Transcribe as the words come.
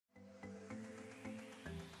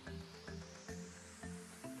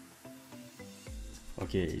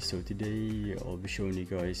Okay, so today I'll be showing you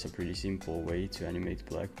guys a pretty simple way to animate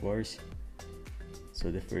black bars.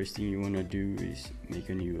 So the first thing you want to do is make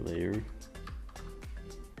a new layer.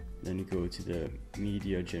 Then you go to the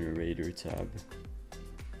media generator tab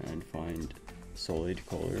and find solid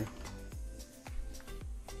color.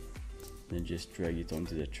 Then just drag it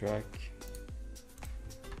onto the track.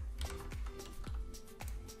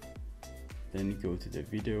 Then you go to the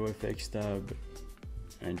video effects tab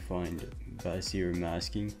and find Bezier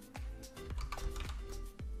masking.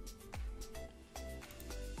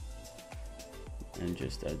 And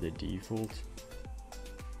just add the default.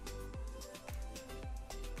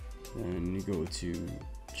 Then you go to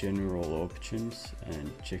general options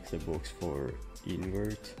and check the box for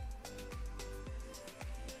invert.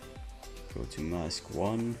 Go to mask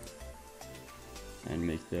 1 and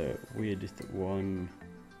make the width 1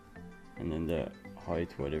 and then the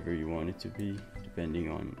height whatever you want it to be,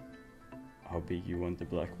 depending on how big you want the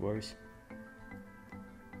black bars.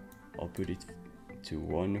 I'll put it to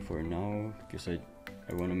 1 for now because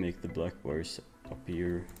I want to make the black bars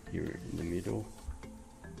appear here in the middle.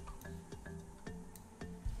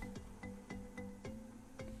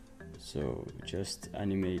 So just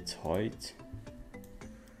animate height.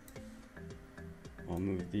 I'll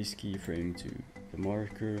move this keyframe to the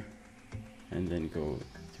marker and then go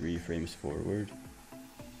 3 frames forward.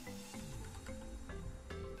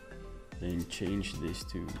 Then change this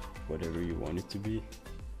to whatever you want it to be.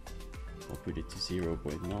 I'll put it to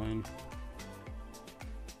 0.9.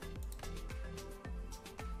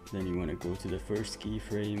 Then you want to go to the first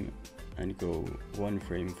keyframe and go 1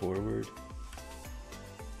 frame forward.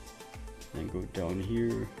 Then go down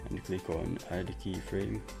here and click on add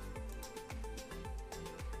keyframe.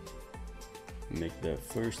 Make the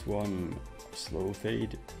first one a slow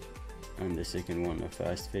fade and the second one a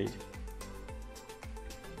fast fade.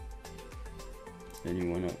 Then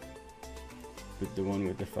you want to put the one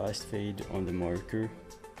with the fast fade on the marker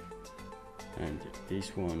and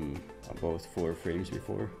this one about 4 frames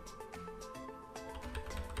before.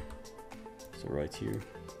 So right here.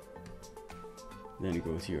 Then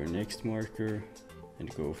go to your next marker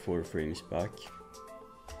and go 4 frames back.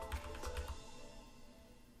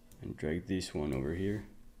 And drag this one over here.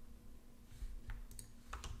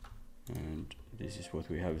 And this is what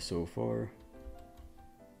we have so far.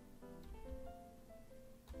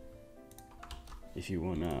 If you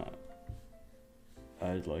wanna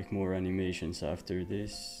add like more animations after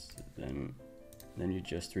this, then you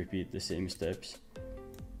just repeat the same steps.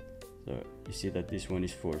 So you see that this one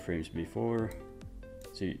is 4 frames before,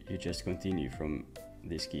 so you just continue from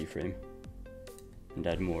this keyframe and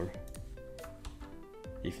add more.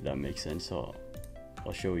 If that makes sense, I'll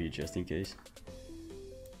show you just in case.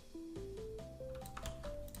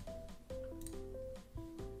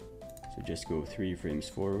 So just go 3 frames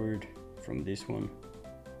forward from this one.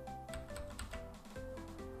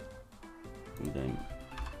 And then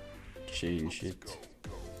change it.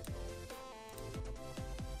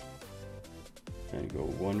 And go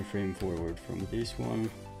 1 frame forward from this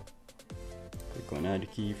one. Click on add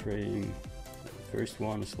keyframe. First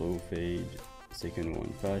one slow fade. Second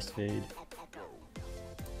one fast fade.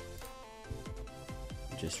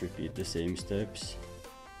 Just repeat the same steps.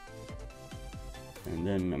 And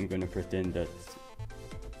then I'm gonna pretend that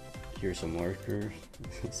here's a marker.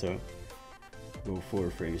 So go 4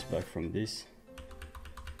 frames back from this.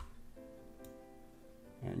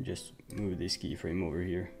 And just move this keyframe over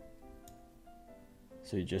here.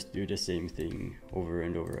 So you just do the same thing over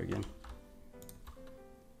and over again.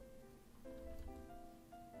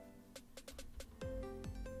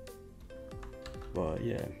 But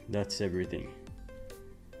yeah, that's everything.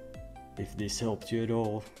 If this helped you at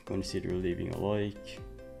all, consider leaving a like.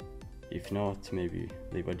 If not, maybe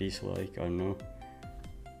leave a dislike, I don't know.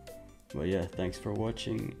 But yeah, thanks for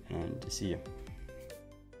watching and see ya.